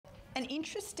An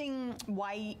interesting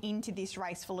way into this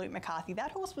race for Luke McCarthy. That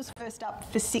horse was first up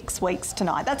for 6 weeks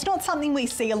tonight. That's not something we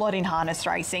see a lot in harness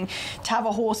racing, to have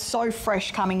a horse so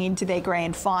fresh coming into their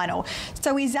grand final.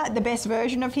 So is that the best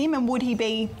version of him, and would he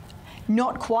be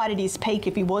not quite at his peak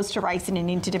if he was to race in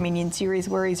an Inter-Dominion series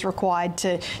where he's required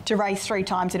to race 3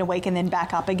 times in a week and then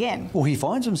back up again? Well, he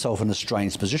finds himself in a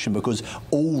strange position because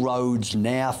all roads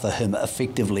now for him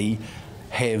effectively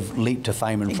have leap to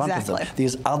fame in front of them.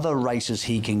 There's other races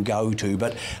he can go to,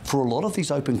 but for a lot of these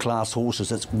open class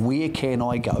horses, it's where can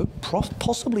I go,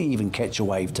 possibly even catch a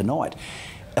wave tonight.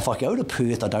 If I go to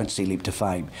Perth, I don't see leap to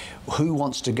fame. Who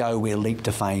wants to go where leap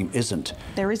to fame isn't?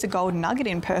 There is a golden nugget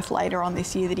in Perth later on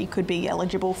this year that he could be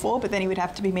eligible for, but then he would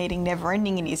have to be meeting Never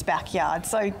Ending in his backyard.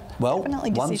 So well,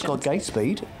 one's got gate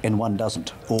speed and one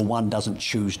doesn't, or one doesn't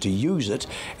choose to use it.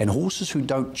 And horses who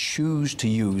don't choose to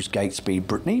use gate speed,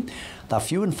 Brittany, they're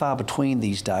few and far between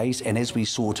these days, and as we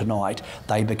saw tonight,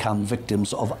 they become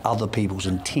victims of other people's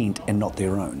intent and not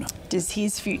their own. Does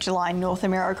his future lie in North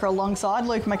America alongside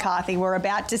Luke McCarthy? We're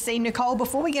about to see. Nicole,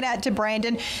 before we get out to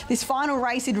Brandon, this final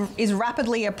race is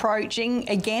rapidly approaching.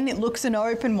 Again, it looks an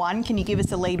open one. Can you give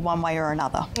us a lead one way or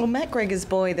another? Well, Matt Gregor's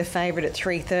Boy, the favourite at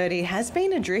 3:30, has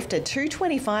been a drifter.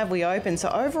 2:25 we open, so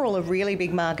overall a really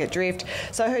big market drift.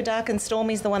 Soho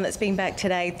Darknstormy is the one that's been back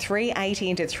today,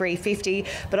 380 into 350,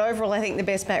 but overall I think the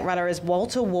best back runner is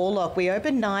Walter Warlock. We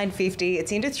opened 950,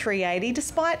 it's into 380,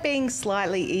 despite being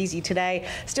slightly easy today.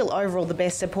 Still overall the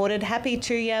best supported. Happy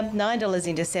to you, $9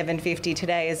 into 750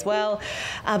 today as well.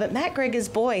 But Matt Gregor's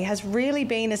Boy has really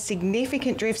been a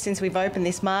significant drift since we've opened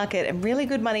this market, and really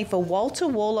good money for Walter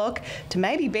Warlock to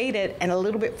maybe beat it, and a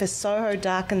little bit for Soho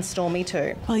Darknstormy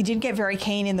too. Well, he did get very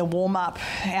keen in the warm-up,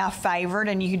 our favourite,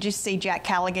 and you could just see Jack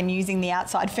Callaghan using the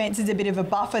outside fence as a bit of a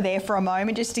buffer there for a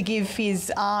moment, just to give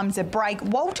his arms a break.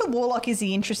 Walter Warlock is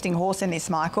the interesting horse in this,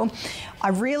 Michael. I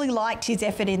really liked his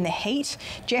effort in the heat.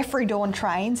 Jeffrey Dawn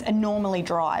trains and normally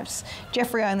drives.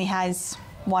 Jeffrey only has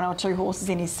 1 or 2 horses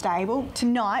in his stable.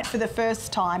 Tonight, for the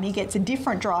first time, he gets a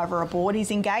different driver aboard.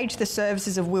 He's engaged the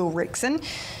services of Will Rickson.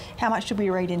 How much should we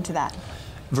read into that?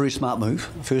 Very smart move.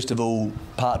 First of all,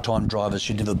 part-time drivers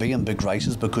should never be in big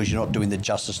races because you're not doing the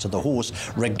justice to the horse,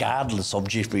 regardless of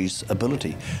Jeffrey's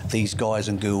ability. These guys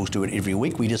and girls do it every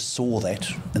week. We just saw that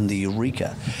in the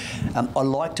Eureka. I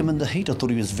liked him in the heat. I thought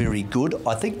he was very good.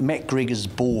 I think Matt Gregor's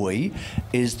Boy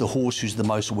is the horse who's the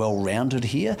most well-rounded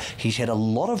here. He's had a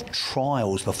lot of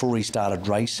trials before he started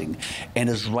racing, and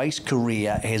his race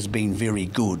career has been very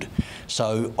good.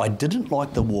 So I didn't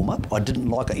like the warm-up. I didn't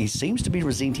like it. He seems to be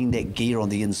resenting that gear on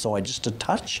the inside just a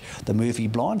touch, the Murphy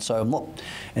blind, so I'm not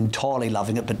entirely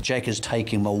loving it, but Jack is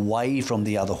taking him away from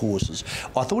the other horses.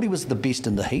 I thought he was the best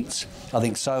in the heats. I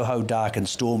think Soho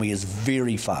Darknstormy is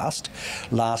very fast.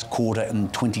 Last quarter in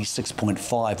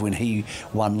 26.5 when he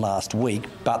won last week,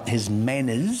 but his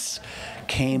manners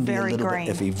can be a little bit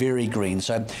iffy, very green.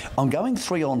 So I'm going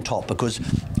 3 on top because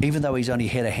even though he's only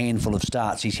had a handful of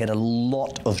starts, he's had a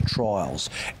lot of trials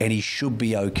and he should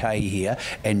be okay here.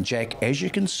 And Jack, as you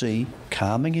can see,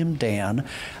 calming him down.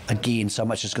 Again, so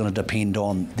much is going to depend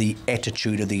on the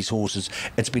attitude of these horses.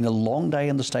 It's been a long day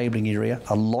in the stabling area,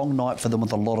 a long night for them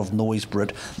with a lot of noise,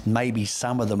 Brit. Maybe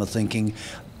some of them are thinking,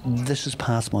 this is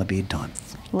past my bedtime.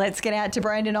 Let's get out to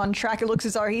Brandon on track. It looks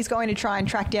as though he's going to try and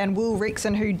track down Will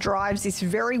Rickson, who drives this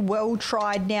very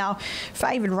well-tried now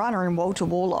favoured runner in Walter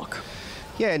Warlock.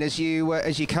 Yeah, and as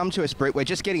you come to us, Britt, we're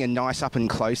just getting a nice up and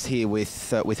close here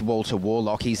with Walter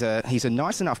Warlock. He's a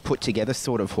nice enough put together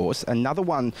sort of horse. Another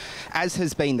one, as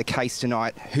has been the case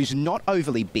tonight, who's not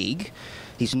overly big.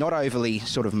 He's not overly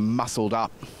sort of muscled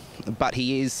up, but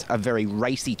he is a very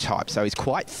racy type, so he's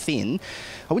quite thin.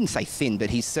 I wouldn't say thin, but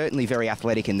he's certainly very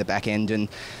athletic in the back end, and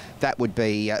that would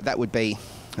be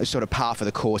a sort of par for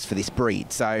the course for this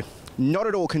breed. So not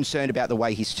at all concerned about the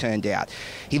way he's turned out.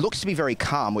 He looks to be very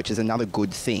calm, which is another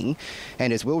good thing.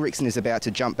 And as Will Rickson is about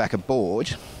to jump back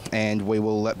aboard, and we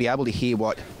will be able to hear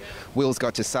what Will's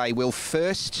got to say. Will,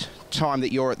 first time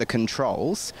that you're at the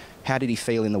controls, how did he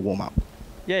feel in the warm-up?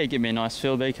 Yeah, he gave me a nice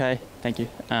feel, BK. Thank you.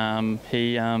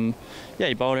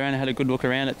 He bowled around and had a good look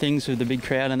around at things with the big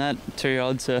crowd and that.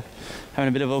 2-year-olds are having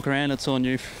a bit of a look around. It's all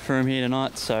new for him here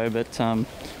tonight. So, but,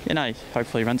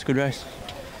 hopefully he runs a good race.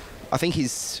 I think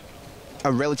he's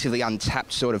a relatively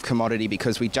untapped sort of commodity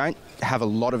because we don't have a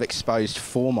lot of exposed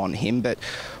form on him, but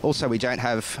also we don't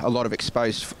have a lot of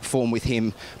exposed form with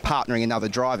him partnering another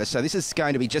driver. So this is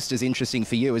going to be just as interesting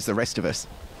for you as the rest of us.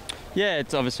 Yeah,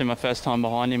 it's obviously my first time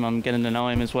behind him. I'm getting to know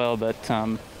him as well, but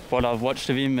what I've watched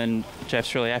of him, and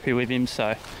Jeff's really happy with him,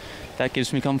 so that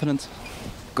gives me confidence.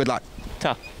 Good luck.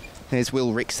 Ta. There's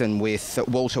Will Rickson with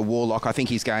Walter Warlock. I think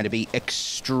he's going to be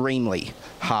extremely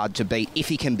hard to beat, if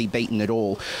he can be beaten at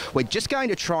all. We're just going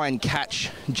to try and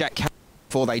catch Jack Callaghan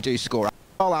before they do score.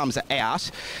 All arms are out.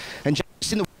 And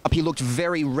just in the up, he looked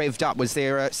very revved up. Was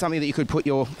there something that you could put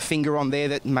your finger on there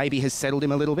that maybe has settled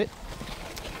him a little bit?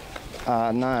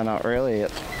 No, not really.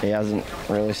 He hasn't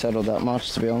really settled that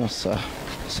much, to be honest, so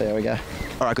see how we go.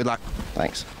 All right, good luck.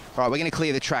 Thanks. All right, we're going to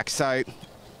clear the track. So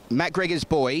Matt Gregor's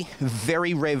boy,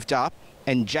 very revved up,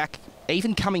 and Jack,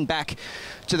 even coming back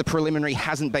to the preliminary,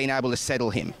 hasn't been able to settle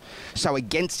him. So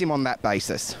against him on that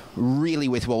basis, really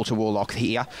with Walter Warlock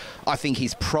here, I think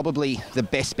he's probably the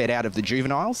best bet out of the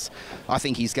juveniles. I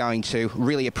think he's going to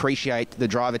really appreciate the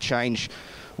driver change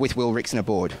with Will Rickson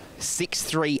aboard. 6,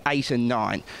 3, 8 and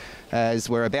 9. As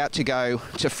we're about to go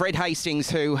to Fred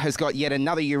Hastings, who has got yet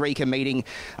another Eureka meeting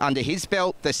under his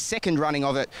belt. The second running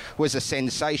of it was a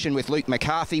sensation with Luke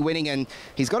McCarthy winning, and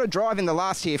he's got a drive in the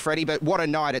last here, Freddie, but what a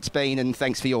night it's been, and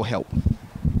thanks for your help.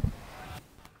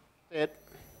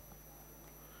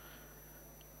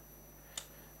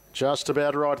 Just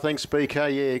about right. Thanks,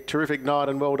 BK. Yeah, terrific night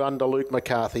and well done to Luke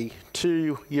McCarthy.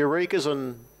 2 Eurekas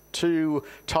and 2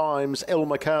 times L.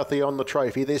 McCarthy on the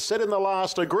trophy. They're set in the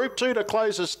last, a Group 2 to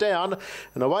close us down,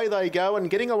 and away they go, and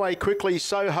getting away quickly,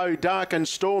 Soho, Dark and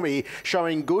Stormy,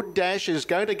 showing good dash, is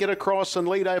going to get across and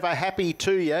lead over Happy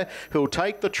To Ya, who'll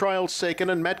take the trail second,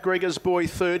 and Matt Gregor's boy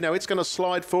third. Now it's going to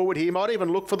slide forward here, might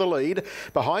even look for the lead.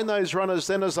 Behind those runners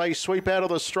then as they sweep out of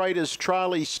the straight is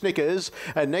Charlie Snickers,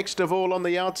 and next of all on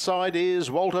the outside is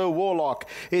Walter Warlock.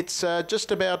 It's just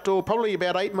about, or probably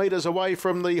about 8 metres away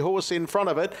from the horse in front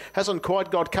of it. Hasn't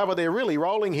quite got cover. They're really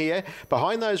rolling here.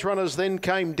 Behind those runners then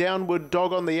came Downward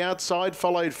Dog on the outside,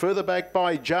 followed further back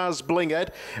by Jazz Blingett.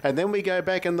 And then we go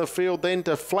back in the field then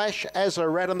to Flash as a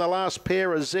Rat, and the last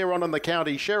pair is Zeron and the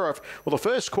County Sheriff. Well, the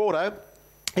first quarter,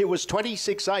 it was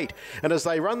 26-8, and as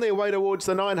they run their way towards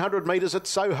the 900 metres at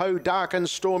Soho, Dark and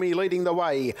Stormy leading the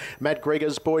way. Matt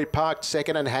Gregor's boy parked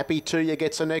second, and Happy To Ya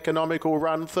gets an economical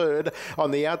run third.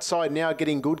 On the outside now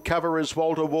getting good cover is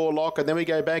Walter Warlock, and then we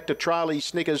go back to Charlie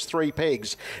Snickers 3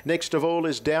 pegs. Next of all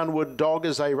is Downward Dog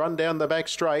as they run down the back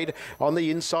straight. On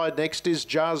the inside next is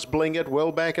Jazz Blingett.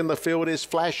 Well back in the field is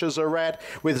Flash as a Rat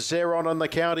with Zeron and the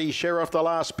County Sheriff, the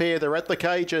last pair. They're at the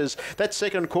cages. That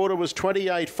second quarter was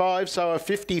 28-5, so a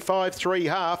 55-3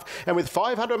 half, and with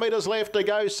 500 metres left to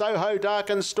go, Soho,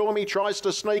 Dark and Stormy tries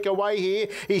to sneak away here.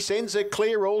 He sends it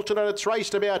clear. Alternate, it's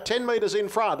raced about 10 metres in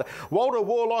front. Walter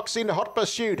Warlock's in hot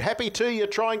pursuit. Happy To Ya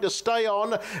trying to stay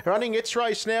on, running its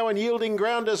race now and yielding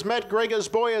ground as Matt Gregor's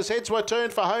boy, as heads were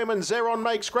turned for home, and Zeron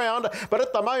makes ground. But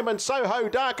at the moment, Soho,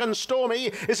 Dark and Stormy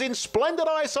is in splendid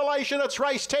isolation. It's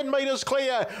raced 10 metres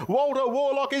clear. Walter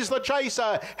Warlock is the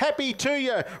chaser. Happy To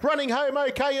Ya running home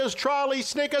okay as Charlie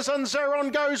Snickers, and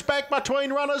Zeron goes back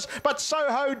between runners, but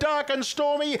Soho, Dark and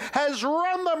Stormy has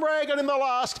run them ragged in the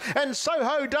last, and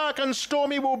Soho, Dark and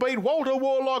Stormy will beat Walter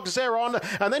Warlock, Zeron,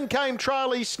 and then came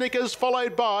Charlie Snickers,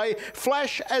 followed by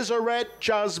Flash as a Rat,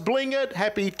 Jazz Blingett,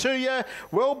 Happy To Ya.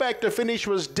 Well back to finish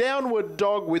was Downward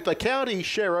Dog with the County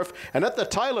Sheriff, and at the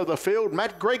tail of the field,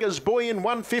 Matt Gregor's boy in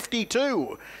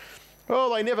 152.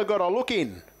 Oh, they never got a look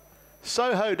in.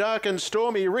 Soho, Dark and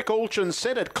Stormy, Rick Alchin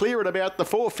sent it clear at about the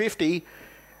 450,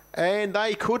 and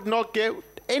they could not get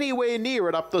anywhere near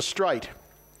it up the straight.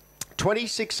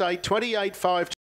 26-8, 28-5.